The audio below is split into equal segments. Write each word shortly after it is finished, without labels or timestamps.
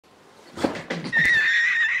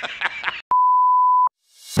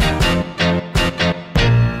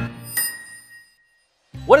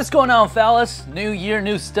What is going on, fellas? New year,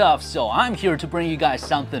 new stuff, so I'm here to bring you guys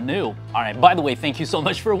something new. Alright, by the way, thank you so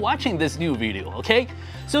much for watching this new video, okay?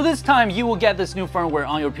 So this time you will get this new firmware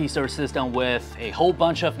on your PC or system with a whole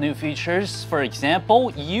bunch of new features. For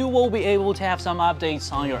example, you will be able to have some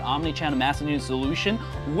updates on your omnichannel messaging solution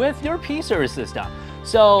with your PC or system.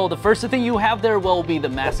 So the first thing you have there will be the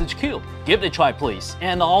message queue. Give it a try, please.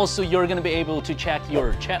 And also you're going to be able to check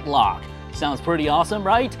your chat log. Sounds pretty awesome,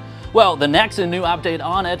 right? Well, the next new update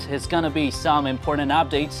on it is going to be some important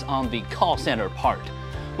updates on the call center part.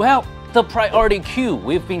 Well, the priority queue,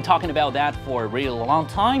 we've been talking about that for a really long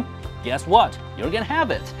time. Guess what? You're going to have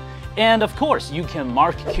it. And of course, you can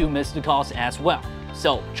mark queue missed calls as well.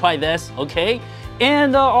 So try this, okay?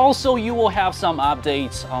 And also you will have some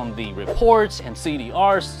updates on the reports and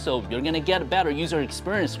CDRs, so you're going to get a better user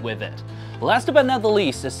experience with it. Last but not the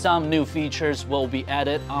least, some new features will be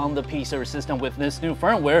added on the PC or system with this new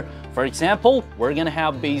firmware. For example, we're going to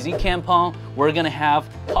have basic CAN, we're going to have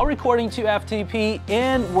call recording to FTP,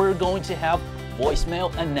 and we're going to have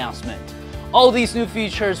voicemail announcement. All these new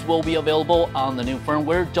features will be available on the new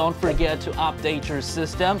firmware. Don't forget to update your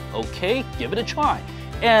system, okay? Give it a try.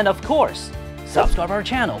 And of course, subscribe to our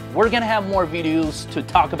channel. We're gonna have more videos to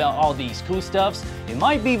talk about all these cool stuffs. It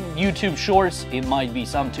might be YouTube shorts, it might be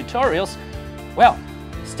some tutorials. Well,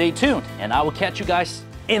 stay tuned and I will catch you guys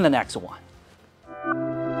in the next one.